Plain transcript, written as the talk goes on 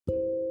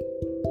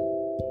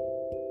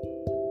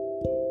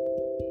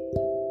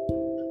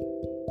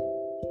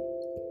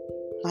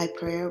My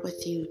prayer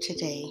with you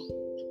today,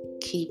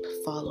 keep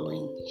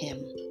following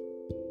Him.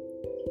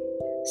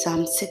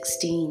 Psalm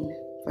 16,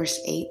 verse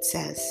 8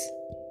 says,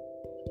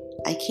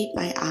 I keep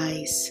my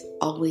eyes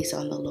always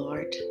on the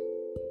Lord.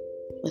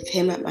 With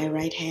Him at my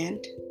right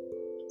hand,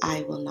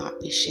 I will not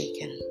be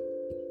shaken.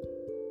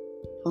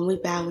 When we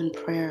bow in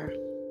prayer,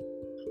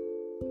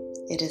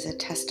 it is a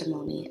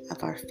testimony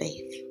of our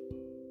faith.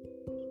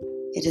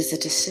 It is a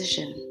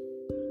decision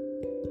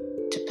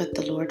to put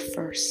the Lord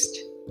first.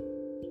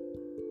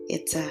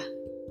 It's an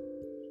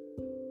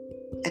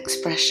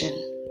expression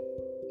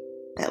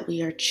that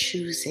we are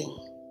choosing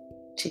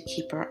to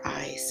keep our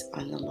eyes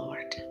on the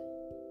Lord.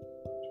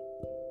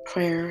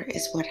 Prayer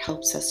is what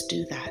helps us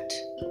do that.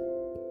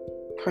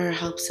 Prayer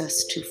helps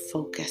us to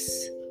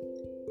focus,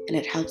 and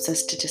it helps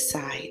us to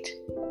decide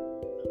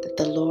that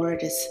the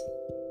Lord is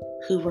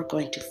who we're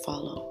going to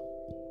follow,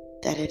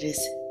 that it is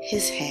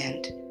His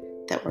hand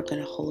that we're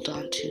going to hold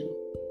on to.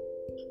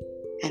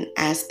 And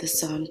as the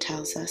psalm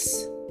tells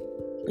us,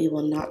 we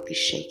will not be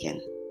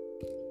shaken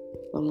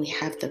when we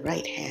have the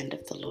right hand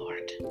of the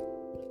Lord.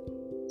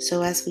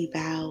 So as we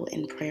bow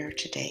in prayer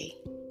today,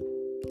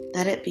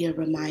 let it be a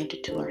reminder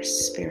to our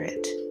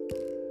spirit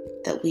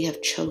that we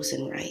have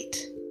chosen right,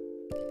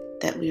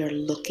 that we are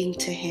looking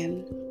to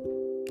Him,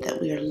 that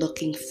we are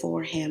looking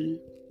for Him,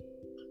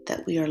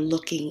 that we are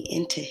looking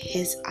into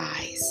His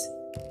eyes,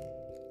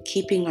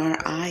 keeping our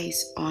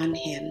eyes on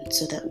Him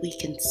so that we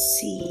can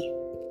see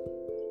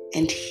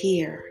and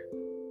hear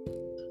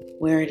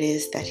where it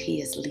is that He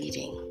is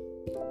leading,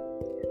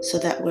 so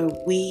that where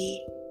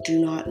we do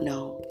not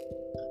know,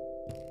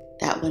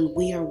 that when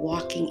we are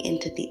walking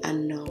into the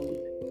unknown,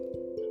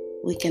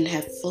 we can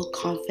have full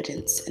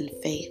confidence and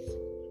faith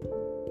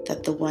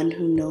that the one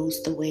who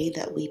knows the way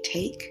that we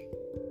take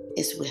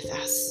is with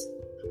us.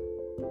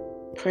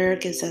 Prayer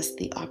gives us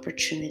the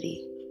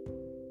opportunity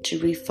to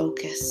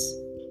refocus.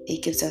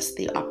 It gives us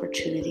the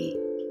opportunity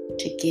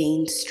to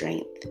gain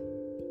strength.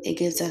 It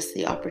gives us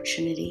the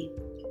opportunity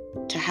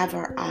to have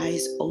our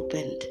eyes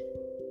opened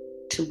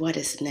to what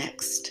is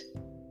next.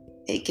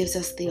 It gives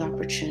us the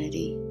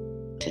opportunity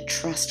to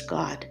trust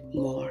God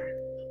more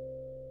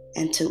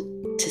and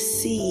to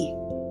see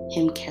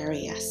Him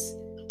carry us,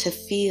 to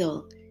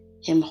feel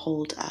Him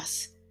hold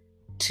us,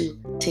 to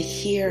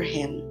hear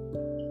Him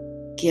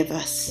give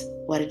us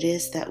what it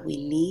is that we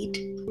need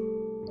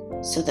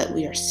so that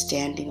we are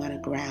standing on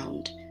a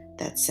ground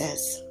that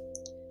says,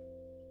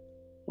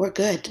 we're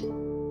good.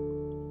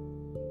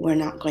 We're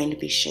not going to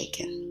be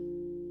shaken.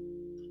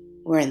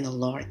 We're in the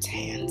Lord's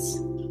hands.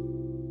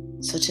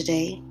 So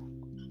today,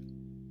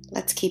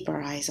 let's keep our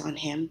eyes on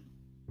Him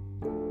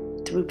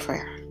through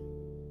prayer.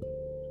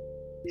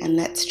 And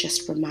let's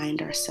just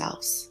remind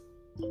ourselves,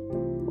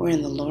 we're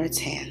in the Lord's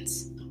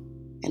hands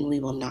and we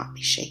will not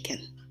be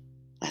shaken.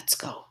 Let's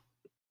go.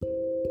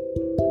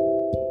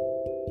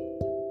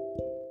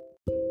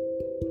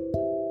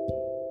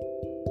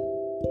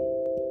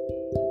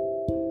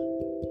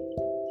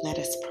 Let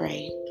us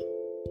pray.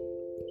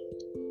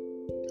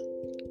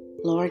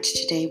 Lord,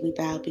 today we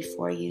bow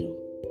before you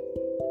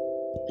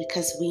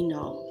because we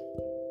know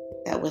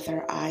that with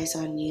our eyes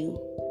on you,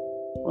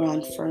 we're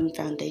on firm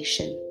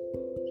foundation.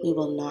 We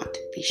will not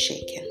be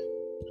shaken.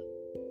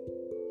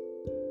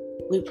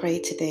 We pray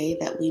today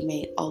that we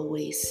may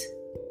always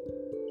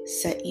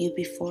set you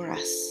before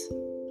us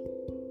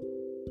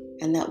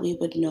and that we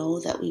would know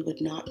that we would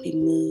not be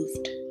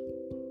moved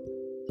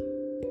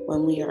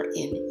when we are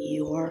in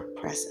your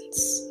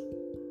presence,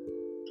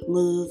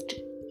 moved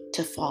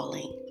to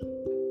falling,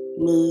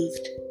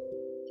 moved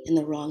in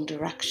the wrong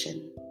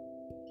direction,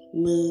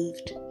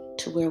 moved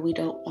to where we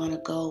don't want to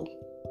go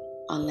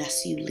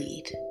unless you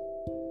lead.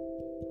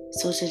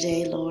 So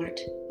today, Lord,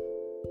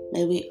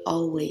 may we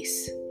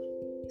always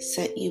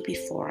set you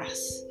before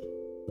us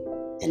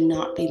and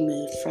not be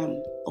moved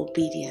from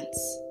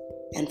obedience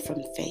and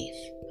from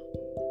faith.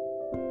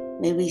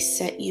 May we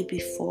set you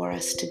before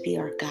us to be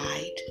our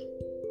guide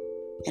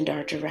and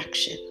our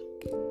direction.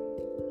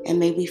 And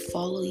may we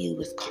follow you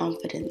with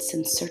confidence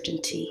and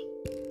certainty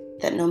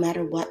that no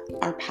matter what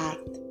our path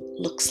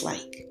looks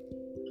like,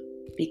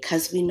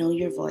 because we know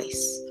your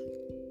voice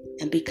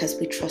and because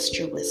we trust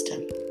your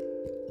wisdom,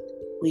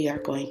 we are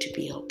going to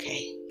be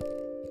okay.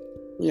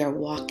 We are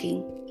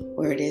walking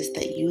where it is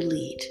that you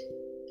lead,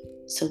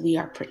 so we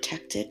are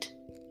protected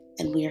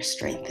and we are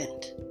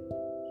strengthened.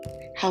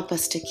 Help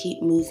us to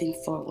keep moving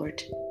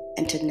forward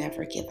and to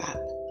never give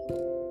up.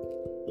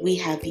 We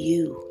have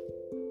you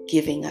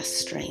giving us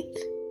strength,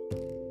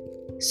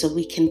 so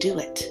we can do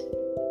it,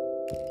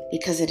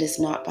 because it is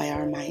not by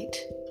our might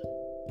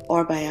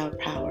or by our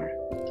power,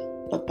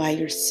 but by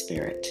your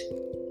Spirit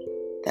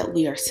that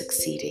we are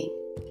succeeding,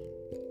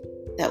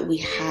 that we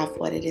have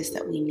what it is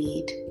that we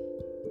need,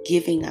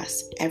 giving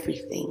us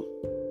everything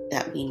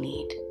that we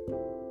need.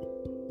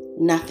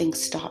 Nothing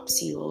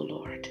stops you, O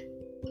Lord,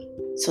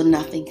 so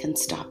nothing can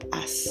stop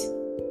us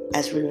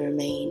as we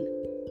remain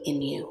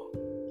in you.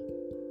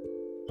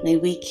 May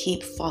we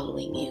keep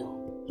following you.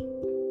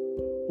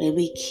 May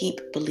we keep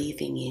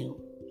believing you.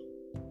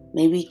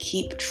 May we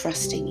keep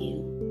trusting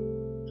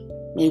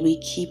you. May we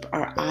keep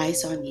our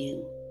eyes on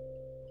you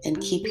and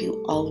keep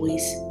you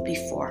always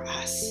before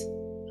us,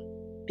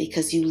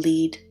 because you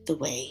lead the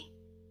way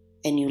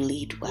and you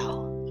lead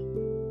well.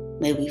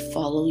 May we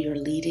follow your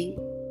leading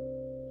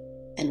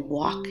and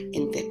walk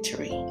in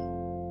victory.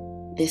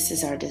 This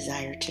is our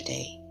desire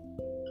today.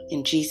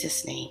 In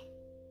Jesus' name,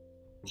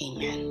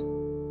 amen.